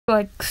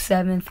like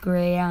 7th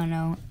grade. I don't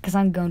know, cause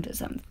I'm going to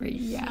 7th grade.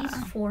 Yeah. She's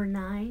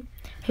 4'9".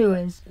 Who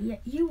is? Yeah,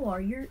 you are.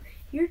 You're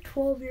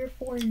 12. You're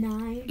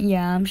 4'9".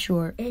 Yeah, I'm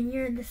short. And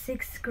you're in the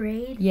 6th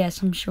grade.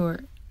 Yes, I'm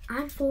short.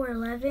 I'm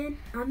 4'11".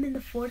 I'm in the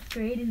 4th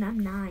grade, and I'm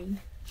 9.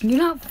 You're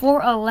not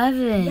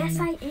 4'11". Yes,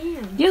 I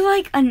am. You're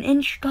like an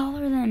inch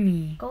taller than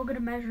me. Go get a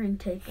measuring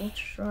tape. We'll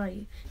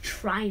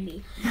try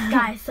me,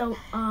 guys. So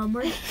we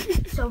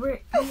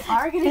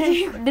are gonna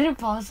do. Did it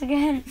pause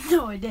again?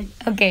 No, it didn't.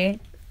 Okay.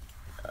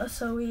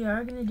 So we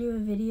are gonna do a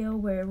video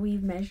where we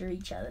measure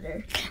each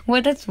other.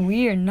 What? That's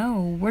weird.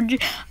 No, we're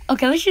just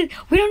okay.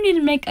 We don't need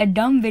to make a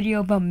dumb video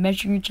about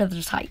measuring each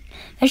other's height.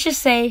 Let's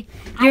just say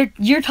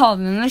you're taller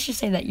than me. Let's just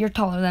say that you're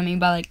taller than me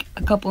by like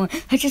a couple.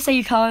 Let's just say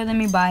you're taller than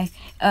me by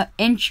an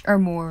inch or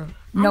more.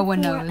 No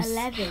one knows.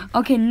 4'11".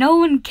 Okay, no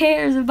one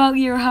cares about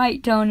your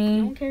height, Tony.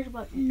 No one cares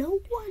about no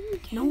one.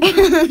 No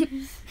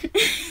one.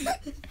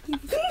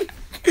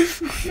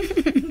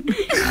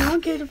 No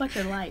one cares about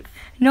your life.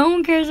 No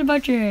one cares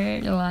about your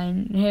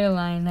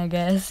hairline, I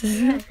guess.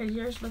 Yeah, because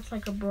yours looks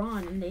like a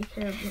brawn, and they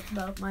care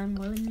about mine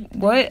more than you.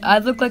 What? I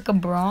look like a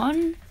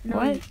brawn? No,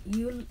 What?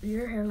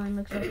 Your hairline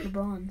looks like the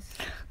bronze.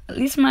 At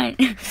least mine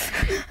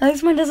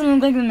doesn't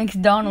look like the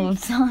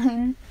McDonald's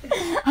sign.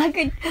 I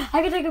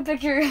could take a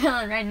picture of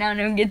Helen right now and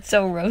it would get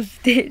so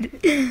roasted.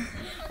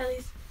 At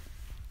least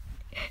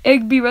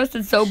It'd be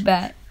roasted so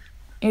bad.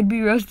 It'd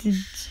be roasted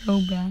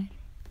so bad.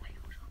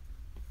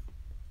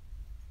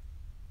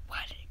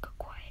 Why did it go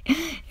quiet?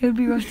 It would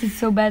be roasted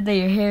so bad that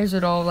your hairs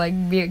would all like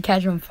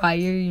catch on fire,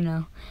 you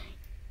know.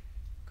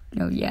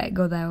 No, yeah,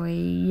 go that way.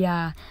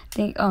 Yeah.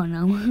 Oh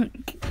no.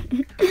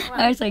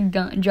 I just like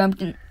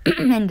jumped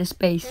into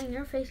space. Dang,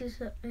 your face is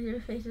so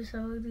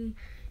ugly.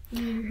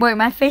 Wait,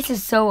 my face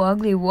is so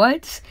ugly.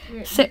 What?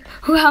 Yeah.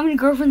 How many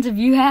girlfriends have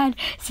you had?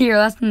 See,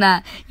 less than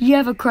that. You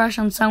have a crush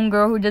on some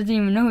girl who doesn't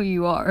even know who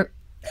you are.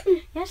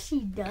 Yes,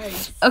 she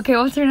does. Okay,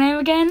 what's her name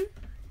again?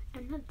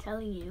 I'm not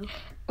telling you.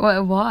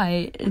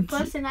 Why?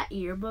 Plus, in that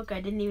yearbook,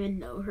 I didn't even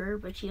know her,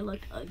 but she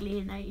looked ugly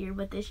in that year.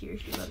 But this year,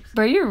 she looks.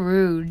 Bro, you're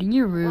rude.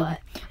 You're rude.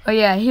 What? Oh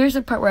yeah, here's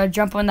the part where I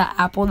jump on that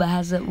apple that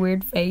has that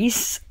weird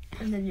face.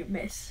 And then you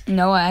miss.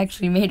 No, I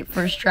actually made it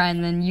first try,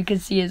 and then you can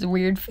see his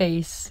weird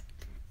face.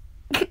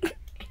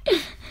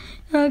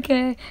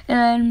 Okay, and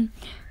then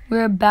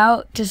we're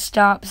about to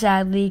stop,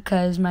 sadly,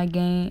 because my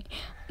game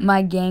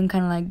kind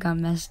of like got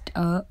messed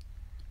up.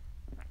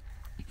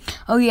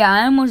 Oh yeah,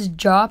 I almost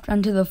dropped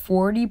onto the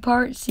 40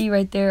 part. See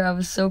right there, I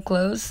was so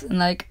close, and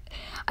like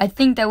I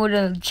think that would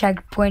have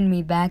checkpointed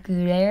me back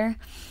there.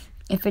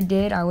 If it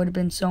did, I would have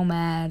been so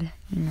mad,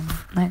 you know.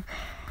 Like,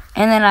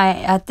 and then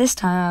at this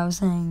time I was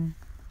saying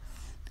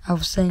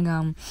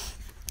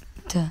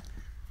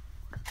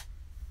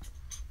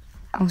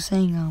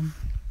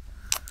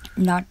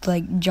not to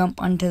like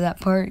jump onto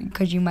that part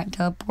because you might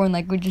teleport, and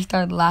like we just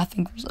started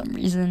laughing for some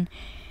reason,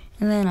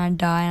 and then I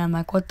died, and I'm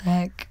like, what the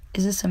heck?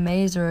 Is this a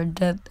maze or a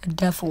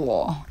death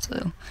wall?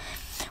 So,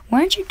 why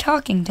aren't you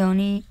talking,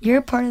 Tony? You're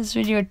a part of this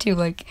video too.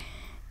 Like,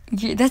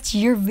 that's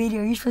your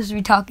video. You're supposed to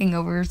be talking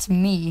over. It's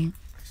me.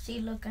 See,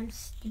 look, I'm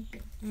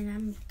stupid, and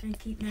I'm gonna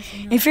keep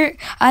messing up. If you're,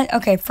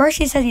 okay. First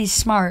he said he's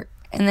smart,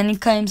 and then he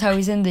claims how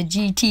he's in the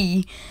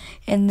GT,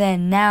 and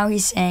then now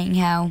he's saying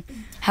how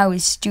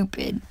he's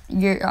stupid.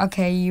 You're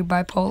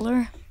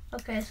bipolar.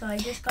 Okay, so I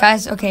just got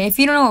Guys, okay, if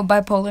you don't know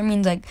what bipolar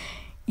means, like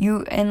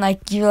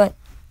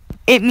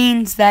it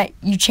means that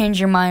you change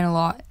your mind a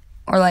lot,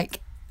 or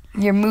like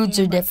your moods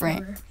are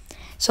different.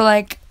 So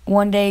like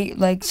one day,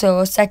 like so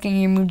a second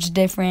your mood's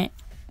different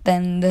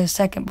than the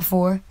second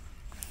before.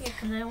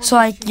 Yeah, so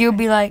like you'll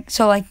be like,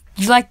 so like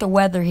you like the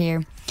weather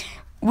here.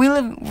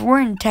 We're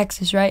in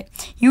Texas, right?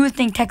 You would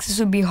think Texas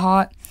would be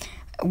hot.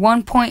 At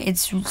one point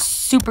it's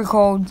super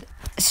cold,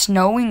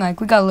 snowing, like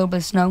we got a little bit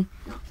of snow.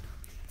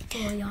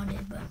 Well, y'all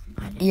did, but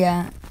I didn't.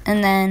 Yeah,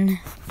 and then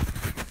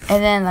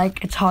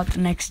like it's hot the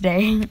next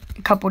day,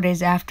 a couple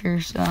days after.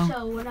 So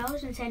when I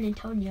was in San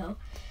Antonio,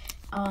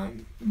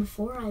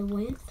 before I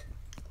went,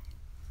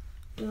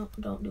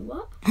 don't do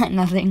what?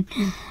 nothing.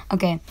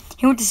 Okay,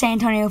 he went to San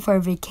Antonio for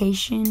a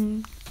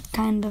vacation,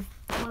 kind of.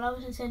 When I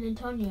was in San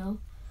Antonio,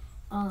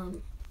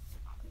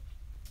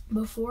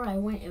 before I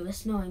went, it was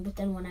snowing. But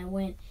then when I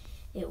went,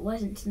 it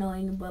wasn't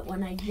snowing. But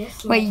when I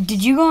just wait,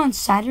 did you go on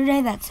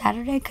Saturday? That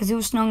Saturday, because it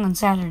was snowing on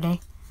Saturday.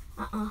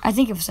 I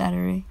think it was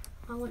Saturday.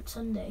 I went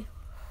Sunday.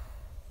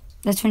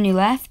 That's when you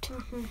left?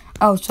 Mm-hmm.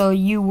 Oh, so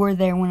you were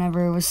there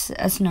whenever it was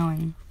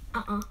snowing?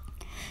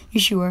 You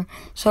sure?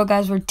 So,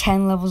 guys, we're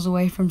 10 levels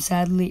away from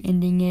sadly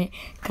ending it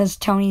because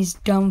Tony's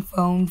dumb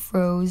phone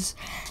froze.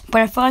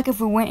 But I feel like if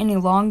we went any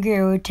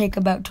longer, it would take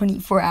about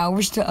 24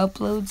 hours to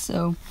upload.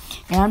 So,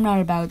 and I'm not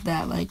about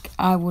that. Like,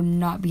 I would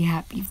not be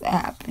happy if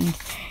that happened.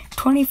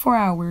 24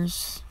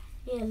 hours.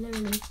 Yeah,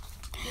 literally.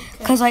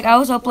 Because, like, I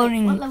was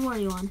uploading... What level are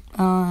you on?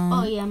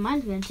 Oh, yeah,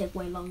 mine's going to take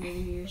way longer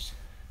than yours.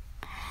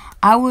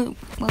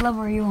 What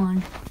level are you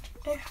on?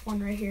 There's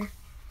one right here.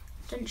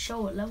 Didn't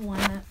show what level I'm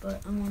at,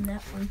 but I'm on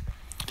that one.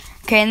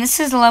 Okay, and this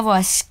is the level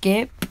I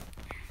skip.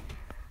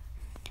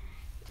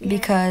 Yeah.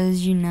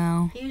 Because, you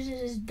know. He uses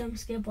his dumb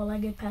skip while I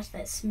get past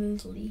that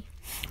smoothly.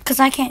 Because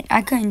I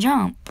couldn't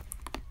jump.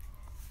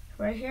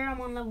 Right here, I'm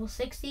on level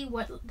 60.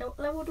 What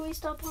level do we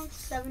stop on?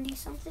 70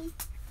 something?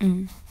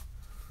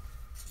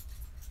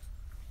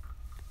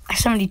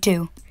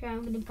 72. Here,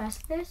 I'm getting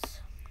past this.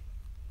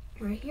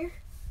 Right here.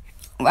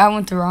 I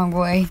went the wrong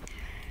way.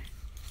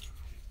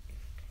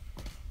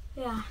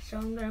 Yeah, so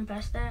I'm going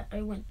past that.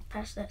 I went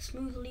past that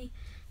smoothly.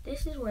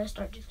 This is where I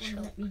start just want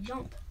to let me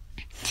jump.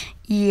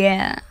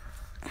 Yeah.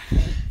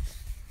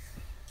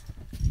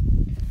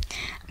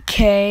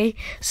 Okay,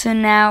 so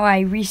now I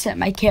reset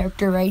my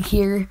character right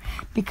here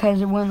because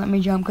it wouldn't let me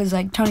jump. Because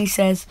like Tony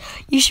says,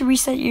 you should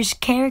reset your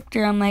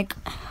character. I'm like,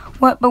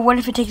 what? But what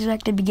if it takes me back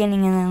to the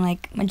beginning and then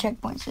like my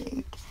checkpoint's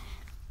saved?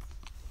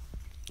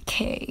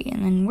 Okay,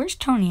 and then where's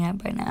Tony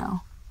at by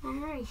now?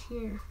 I'm right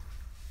here.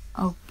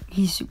 Oh,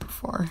 he's super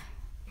far.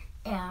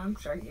 Yeah, I'm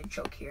starting to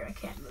choke here. I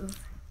can't move.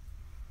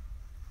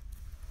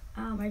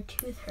 My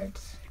tooth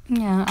hurts.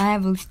 Yeah, I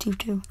have a loose tooth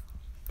too.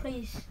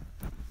 Please.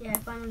 Yeah, I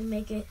finally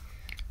make it.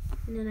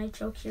 And then I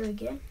choke here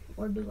again.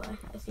 Or do I?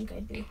 I think I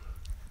do.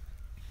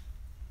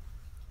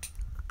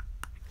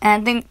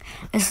 And I think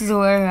this is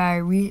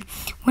where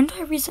when do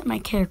I reset my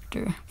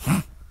character?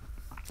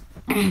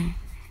 See,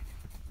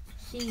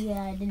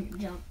 yeah, I didn't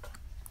jump.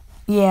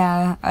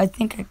 Yeah, I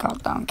think I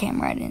caught that on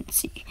camera. I didn't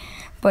see.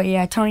 But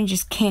yeah, Tony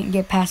just can't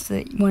get past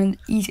one of the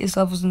easiest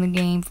levels in the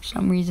game for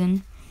some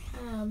reason.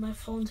 My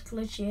phone's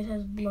glitchy. It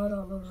has blood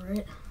all over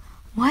it.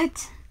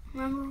 What?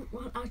 Remember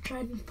when I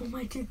tried to pull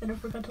my tooth and I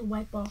forgot to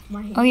wipe off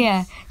my hands? Oh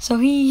yeah, so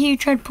he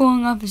tried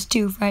pulling off his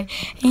tooth, right?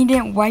 And he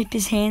didn't wipe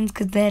his hands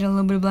because they had a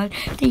little bit of blood.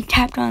 Then he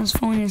tapped on his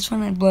phone and his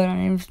phone had blood on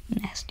it. It was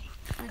nasty.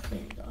 I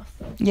cleaned it off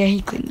though. Yeah,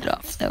 he cleaned it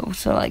off though.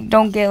 So like,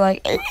 don't get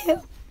like.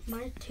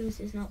 My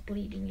tooth is not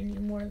bleeding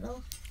anymore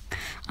though.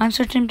 I'm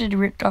so tempted to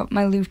rip off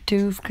my loose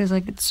tooth because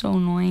like it's so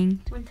annoying.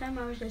 One time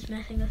I was just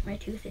messing with my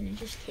tooth and it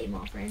just came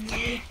off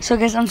randomly. So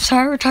guys, I'm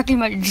sorry we're talking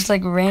about just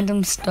like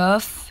random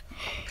stuff,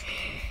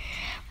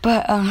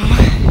 but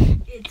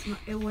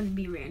it wouldn't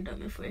be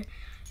random if we're.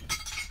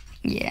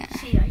 Yeah.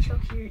 See, I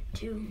choke here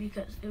too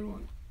because it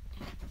won't.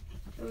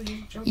 It would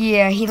just jump.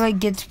 Yeah, he like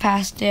gets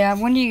past it.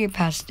 When do you get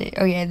past it?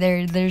 Oh yeah,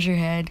 there's your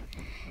head,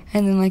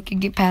 and then like you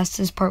get past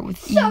this part with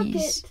Suck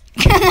ease.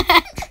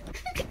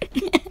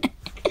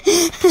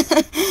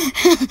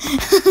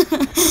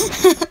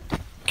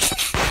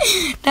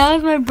 That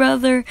was my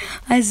brother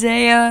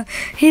Isaiah.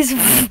 He's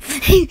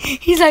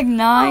like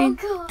 9.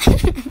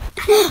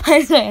 Oh,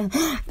 Isaiah,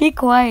 be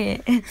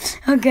quiet.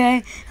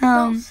 Okay.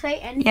 don't say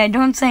anything. Yeah,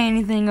 don't say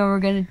anything or we're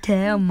gonna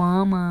tell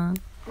Mama.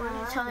 We're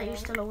gonna tell that you're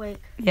still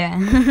awake. Yeah.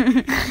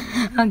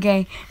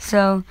 Okay.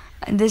 So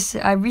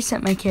I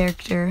reset my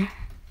character.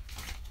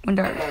 Oh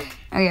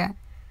yeah.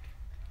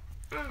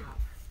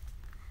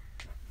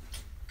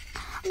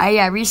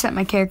 I reset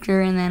my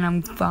character and then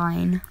I'm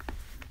fine.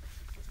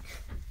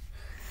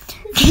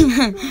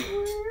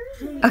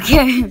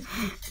 Okay,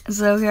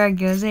 so here I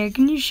go. Zaya,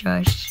 can you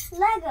shush?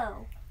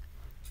 Lego.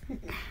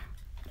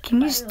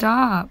 Can you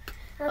stop?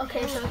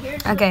 Okay, so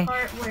here's Okay. the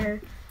part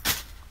where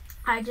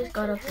I just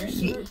got up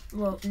there.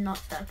 Well, not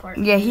that part.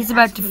 Yeah, he's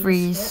about to Asked me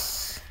freeze.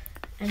 skip.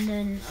 And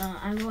then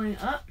I'm going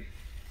up.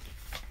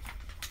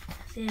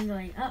 See, I'm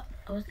going up.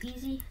 It was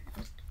easy.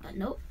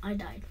 Nope, I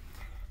died.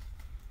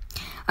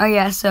 Oh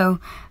yeah, so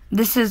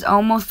this is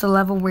almost the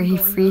level where he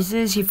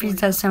freezes. He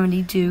freezes at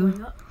 72.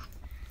 Going up.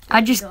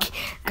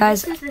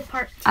 Guys, This is the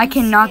part I he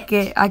cannot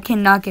skipped.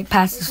 get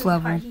past This this is the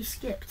part level. he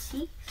skipped.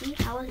 See,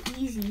 that was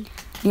easy.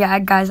 Yeah,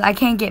 guys, I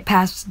can't get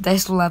past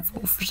this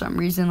level for some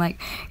reason. Like,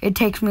 it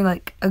takes me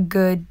like a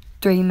good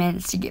 3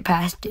 minutes to get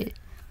past it.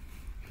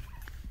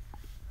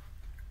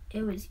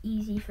 It was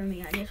easy for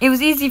me. It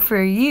was easy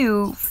for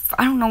you.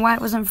 I don't know why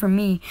it wasn't for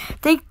me. I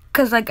think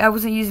because like I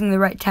wasn't using the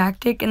right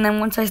tactic. And then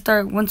once I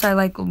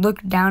like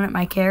looked down at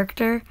my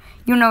character,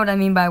 you know what I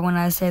mean by when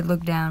I say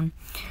look down.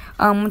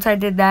 Once I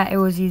did that, it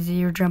was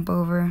easier to jump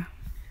over.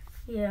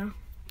 Yeah.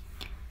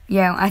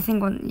 Yeah, I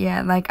think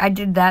like I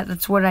did that.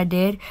 That's what I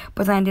did.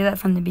 But then I did that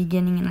from the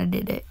beginning and I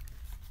did it.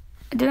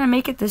 Did I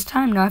make it this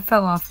time? No, I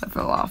fell off. I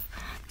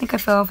think I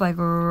fell off like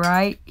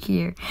right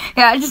here.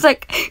 Yeah, it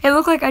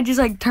looked like I just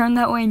like turned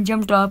that way and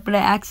jumped off, but I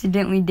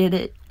accidentally did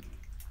it.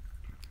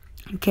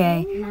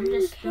 Okay. And I'm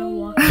just still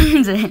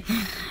walking.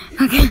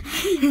 Okay,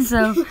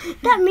 so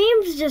That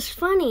meme's just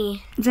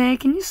funny. Zaya,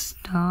 can you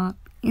stop?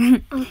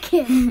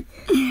 Okay.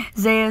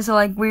 Zaya, so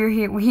like we were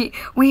here,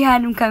 we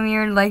had him come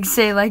here and like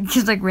say like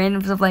just like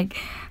random stuff like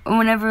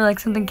whenever like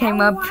something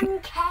came up.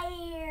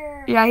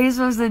 Yeah, he was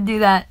supposed to do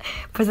that,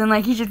 but then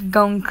like he's just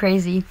going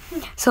crazy.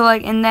 So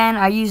like, and then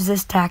I use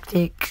this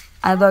tactic.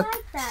 I like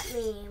that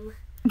meme.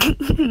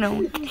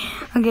 No.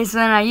 Okay, so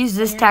then I use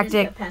this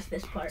tactic.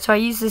 So I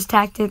use this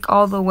tactic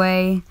all the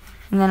way,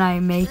 and then I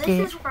make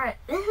it.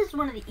 This is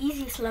one of the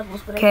easiest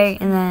levels. But Okay,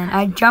 and then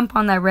I jump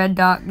on that red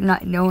dot,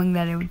 not knowing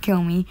that it would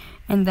kill me,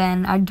 and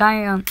then I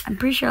die on. I'm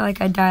pretty sure like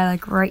I die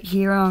like right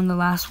here on the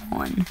last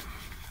one.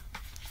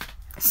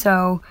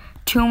 So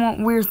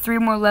we're 3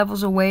 more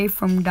levels away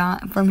from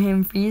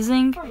him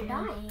freezing. From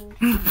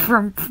dying.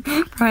 from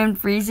him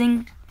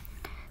freezing.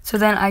 So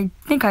then I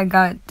think I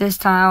got it this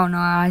time. I don't know.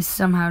 I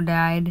somehow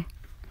died.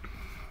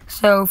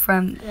 So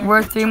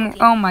we're 3 more.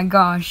 Oh my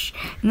gosh!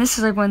 And this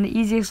is like one of the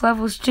easiest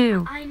levels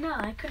too. I know.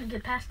 I couldn't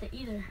get past it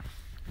either.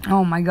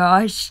 Oh my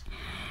gosh!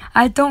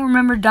 I don't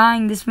remember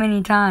dying this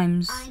many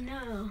times. I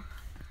know.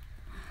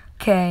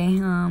 Okay,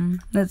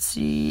 let's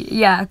see.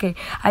 Yeah, okay.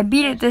 I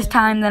beat it this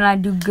time, then I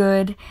do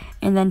good,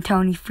 and then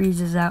Tony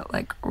freezes out,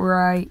 like,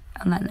 right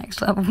on that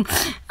next level.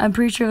 I'm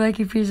pretty sure, like,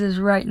 he freezes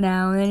right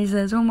now, and then he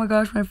says, oh my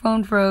gosh, my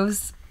phone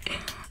froze.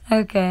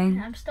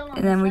 Okay, I'm still on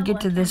and then we level.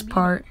 get to this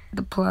part,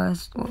 the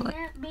plus. Well, I like,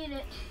 can't beat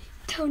it.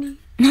 Tony.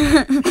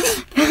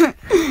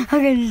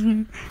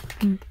 okay,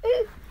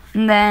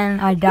 and then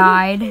I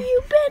died.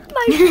 You bit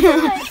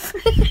my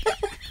foot.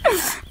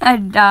 I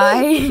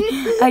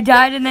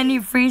died, and then he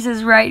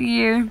freezes right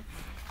here.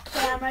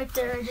 Yeah, I'm right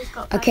there. I just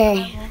got past Okay,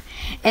 the level.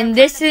 and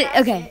this is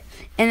okay,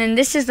 and then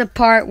this is the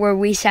part where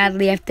we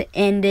sadly have to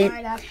end it.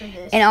 Right after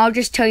this. And I'll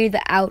just tell you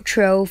the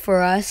outro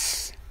for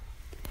us.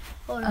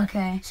 Hold on.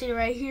 Okay. See,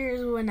 right here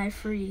is when I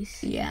freeze.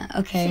 Yeah.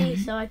 Okay.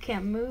 See, so I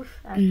can't move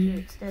after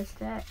it says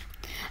that.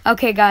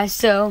 Okay, guys.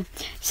 So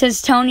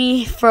since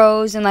Tony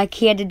froze and like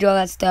he had to do all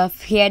that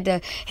stuff, he had to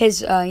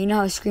his you know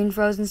how his screen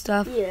froze and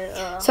stuff.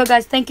 Yeah. So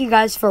guys, thank you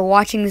guys for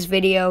watching this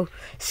video.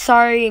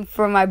 Sorry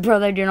for my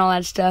brother doing all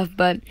that stuff,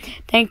 but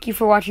thank you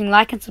for watching.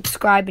 Like and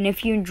subscribe, and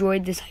if you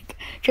enjoyed this, like,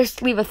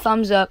 just leave a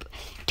thumbs up.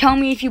 Tell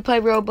me if you play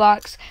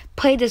Roblox.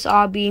 Play this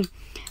obby.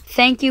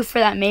 Thank you for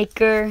that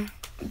maker.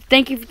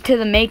 Thank you to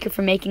the maker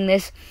for making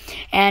this.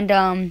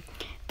 And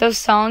those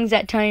songs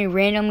that Tony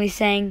randomly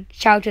sang,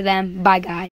 shout out to them. Bye, guys.